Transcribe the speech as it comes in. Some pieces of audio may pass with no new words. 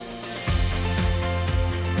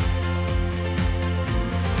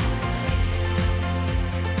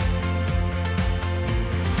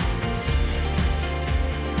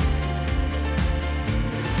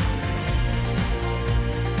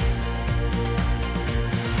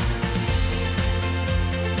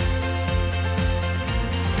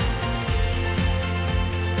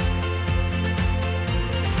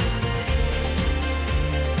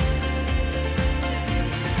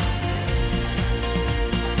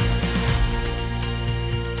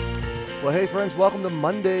Well, hey, friends, welcome to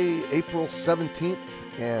Monday, April 17th,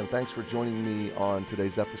 and thanks for joining me on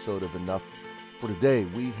today's episode of Enough for Today.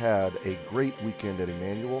 We had a great weekend at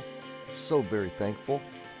Emmanuel. So very thankful.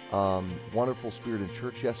 Wonderful spirit in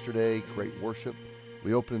church yesterday, great worship.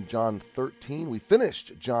 We opened John 13. We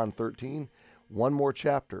finished John 13. One more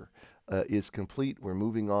chapter is complete. We're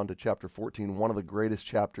moving on to chapter 14. One of the greatest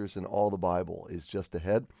chapters in all the Bible is just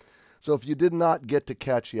ahead. So if you did not get to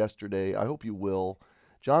catch yesterday, I hope you will.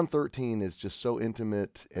 John 13 is just so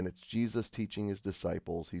intimate, and it's Jesus teaching his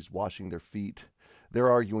disciples. He's washing their feet.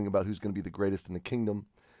 They're arguing about who's going to be the greatest in the kingdom.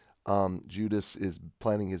 Judas is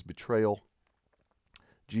planning his betrayal.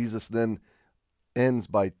 Jesus then ends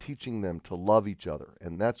by teaching them to love each other,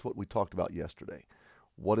 and that's what we talked about yesterday.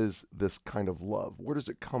 What is this kind of love? Where does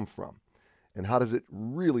it come from? And how does it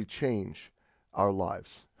really change our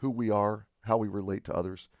lives? Who we are, how we relate to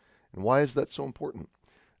others, and why is that so important?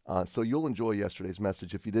 So you'll enjoy yesterday's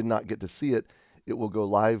message. If you did not get to see it, it will go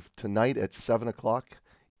live tonight at 7 o'clock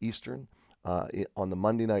Eastern on the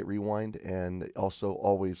Monday Night Rewind, and also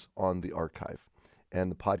always on the archive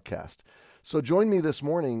and the podcast. So join me this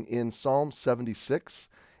morning in Psalm 76,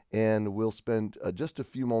 and we'll spend just a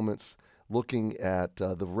few moments looking at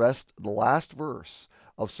the last verse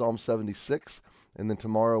of Psalm 76, and then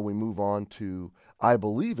tomorrow we move on to, I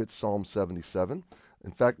believe it's Psalm 77.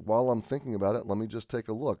 In fact, while I'm thinking about it, let me just take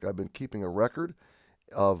a look. I've been keeping a record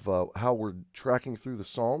of how we're tracking through the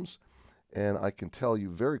Psalms, and I can tell you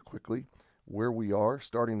very quickly where we are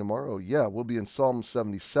starting tomorrow. Yeah, we'll be in Psalm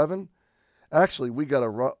 77. Actually, we got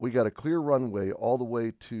a clear runway all the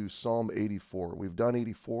way to Psalm 84. We've done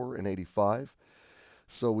 84 and 85,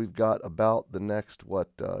 so we've got about the next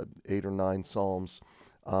 8 or 9 Psalms,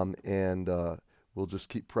 and we'll just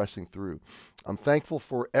keep pressing through. I'm thankful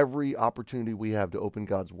for every opportunity we have to open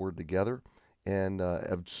God's Word together, and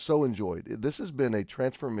have so enjoyed it. This has been a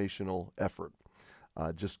transformational effort,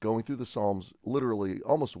 just going through the Psalms, literally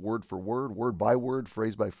almost word for word by word,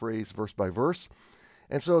 phrase by phrase, verse by verse.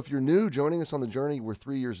 And so if you're new, joining us on the journey, we're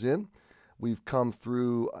 3 years in. We've come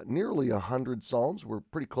through nearly 100 Psalms. We're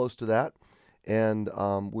pretty close to that. And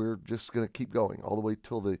we're just going to keep going all the way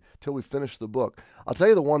till we finish the book. I'll tell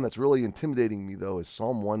you the one that's really intimidating me, though, is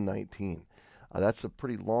Psalm 119. That's a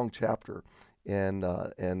pretty long chapter, and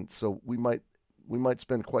so we might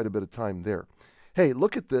spend quite a bit of time there. Hey,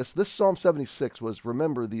 look at this. This Psalm 76 was,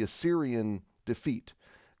 remember, the Assyrian defeat.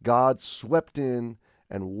 God swept in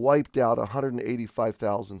and wiped out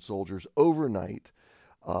 185,000 soldiers overnight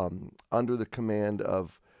under the command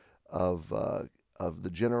of the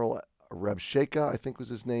general Rabshakeh, I think was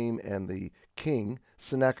his name, and the king,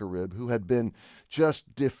 Sennacherib, who had been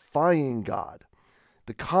just defying God.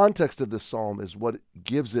 The context of this psalm is what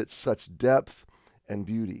gives it such depth and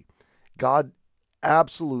beauty. God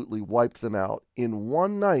absolutely wiped them out in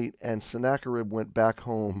one night, and Sennacherib went back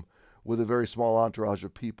home with a very small entourage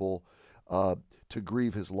of people to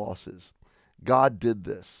grieve his losses. God did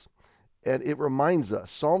this. And it reminds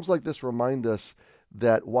us, Psalms like this remind us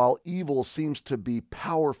that while evil seems to be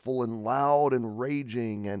powerful and loud and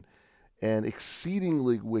raging and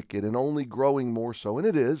exceedingly wicked and only growing more so, and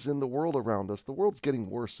it is in the world around us, the world's getting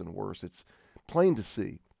worse and worse. It's plain to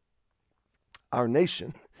see. Our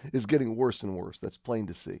nation is getting worse and worse. That's plain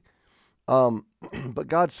to see. But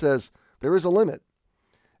God says there is a limit,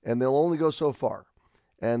 and they'll only go so far.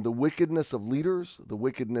 And the wickedness of leaders, the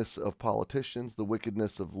wickedness of politicians, the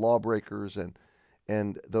wickedness of lawbreakers,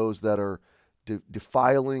 and those that are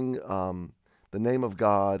defiling the name of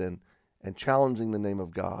God and challenging the name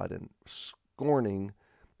of God and scorning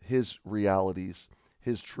his realities,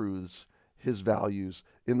 his truths, his values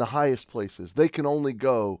in the highest places. They can only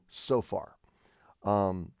go so far.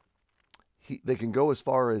 They can go as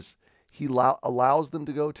far as he allows them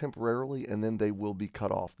to go temporarily, and then they will be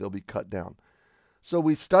cut off. They'll be cut down. So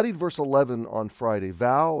we studied verse 11 on Friday.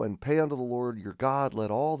 Vow and pay unto the Lord your God,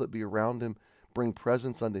 let all that be around him bring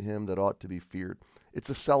presents unto him that ought to be feared. It's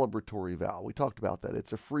a celebratory vow. We talked about that.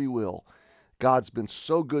 It's a free will. God's been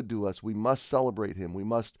so good to us. We must celebrate him. We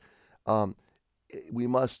must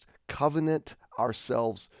covenant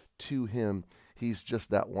ourselves to him. He's just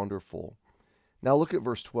that wonderful. Now look at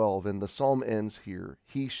verse 12, and the psalm ends here.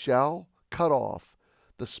 He shall cut off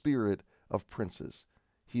the spirit of princes.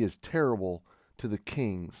 He is terrible to the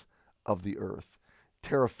kings of the earth.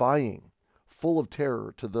 Terrifying, full of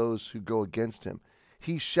terror to those who go against him.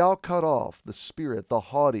 He shall cut off the spirit, the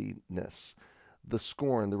haughtiness, the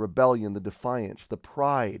scorn, the rebellion, the defiance, the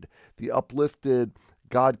pride, the uplifted,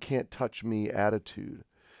 God can't touch me attitude.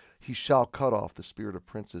 He shall cut off the spirit of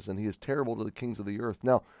princes, and he is terrible to the kings of the earth.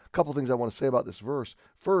 Now, a couple of things I want to say about this verse.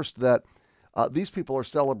 First, that these people are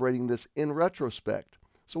celebrating this in retrospect.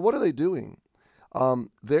 So what are they doing?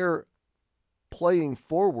 They're playing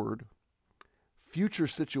forward future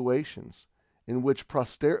situations in which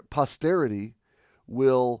posterity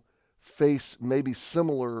will face maybe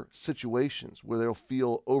similar situations where they'll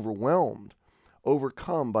feel overwhelmed,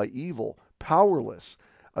 overcome by evil, powerless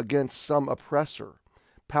against some oppressor,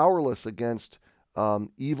 powerless against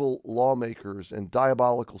evil lawmakers and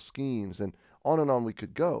diabolical schemes, and on we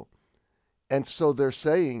could go. And so they're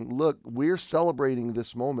saying, look, we're celebrating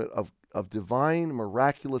this moment of divine,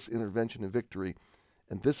 miraculous intervention and victory,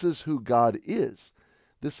 and this is who God is.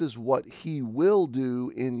 This is what he will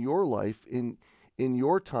do in your life, in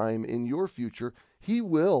your time, in your future. He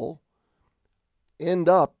will end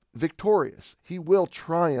up victorious. He will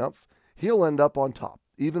triumph. He'll end up on top,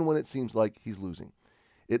 even when it seems like he's losing.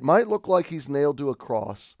 It might look like he's nailed to a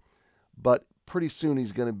cross, but pretty soon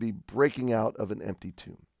he's going to be breaking out of an empty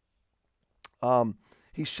tomb.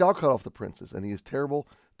 He shall cut off the princes, and he is terrible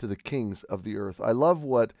to the kings of the earth. I love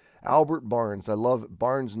what Albert Barnes, I love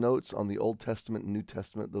Barnes' notes on the Old Testament and New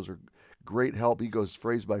Testament. Those are great help. He goes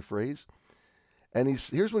phrase by phrase. And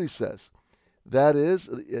here's what he says. That is,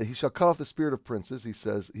 he shall cut off the spirit of princes. He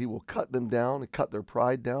says he will cut them down and cut their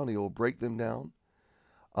pride down. He will break them down.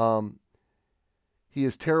 He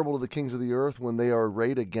is terrible to the kings of the earth when they are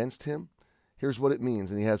arrayed against him. Here's what it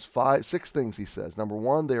means. And he has 6 things he says. Number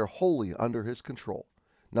 1, they are wholly under his control.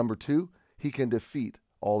 Number 2, he can defeat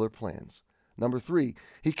all their plans. Number 3,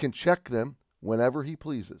 he can check them whenever he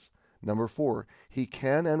pleases. Number 4, he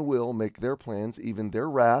can and will make their plans, even their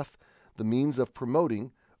wrath, the means of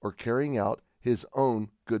promoting or carrying out his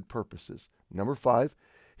own good purposes. Number 5,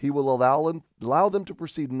 he will allow them to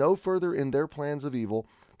proceed no further in their plans of evil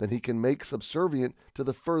than he can make subservient to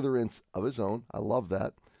the furtherance of his own. I love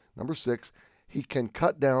that. Number 6, he can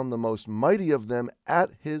cut down the most mighty of them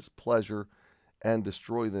at his pleasure and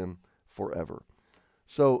destroy them forever.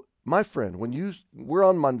 So, my friend, we're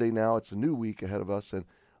on Monday now, it's a new week ahead of us, and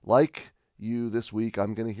like you this week,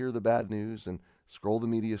 I'm going to hear the bad news and scroll the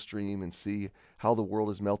media stream and see how the world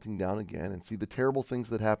is melting down again and see the terrible things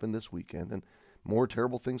that happened this weekend, and more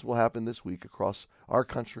terrible things will happen this week across our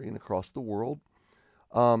country and across the world.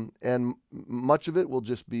 And much of it will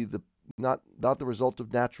just be not the result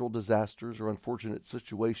of natural disasters or unfortunate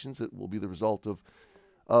situations. It will be the result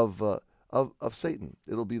of Satan.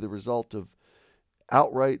 It'll be the result of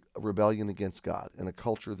outright rebellion against God and a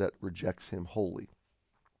culture that rejects him wholly.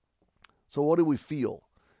 So what do we feel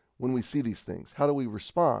when we see these things? How do we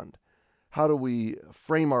respond? How do we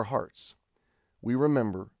frame our hearts? We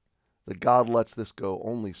remember that God lets this go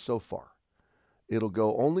only so far. It'll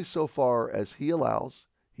go only so far as he allows.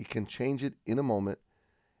 He can change it in a moment,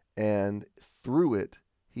 and through it,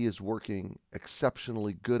 he is working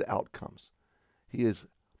exceptionally good outcomes. He is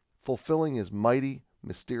fulfilling his mighty,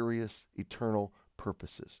 mysterious, eternal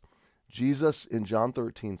purposes. Jesus in John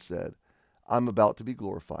 13 said, I'm about to be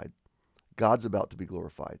glorified. God's about to be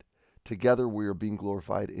glorified. Together we are being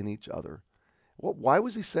glorified in each other. Well, why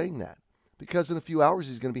was he saying that? Because in a few hours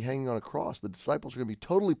he's going to be hanging on a cross. The disciples are going to be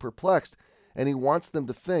totally perplexed, and he wants them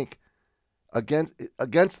to think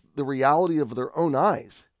against the reality of their own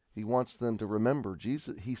eyes. He wants them to remember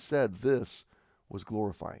Jesus. He said this was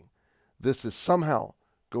glorifying. This is somehow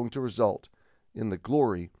going to result in the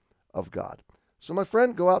glory of God. So my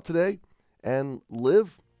friend, go out today and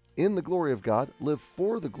live in the glory of God. Live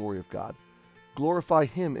for the glory of God. Glorify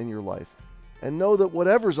him in your life. And know that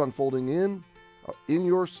whatever's unfolding in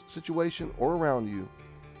your situation or around you,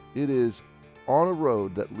 it is on a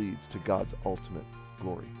road that leads to God's ultimate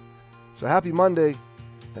glory. So happy Monday,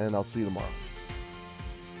 and I'll see you tomorrow.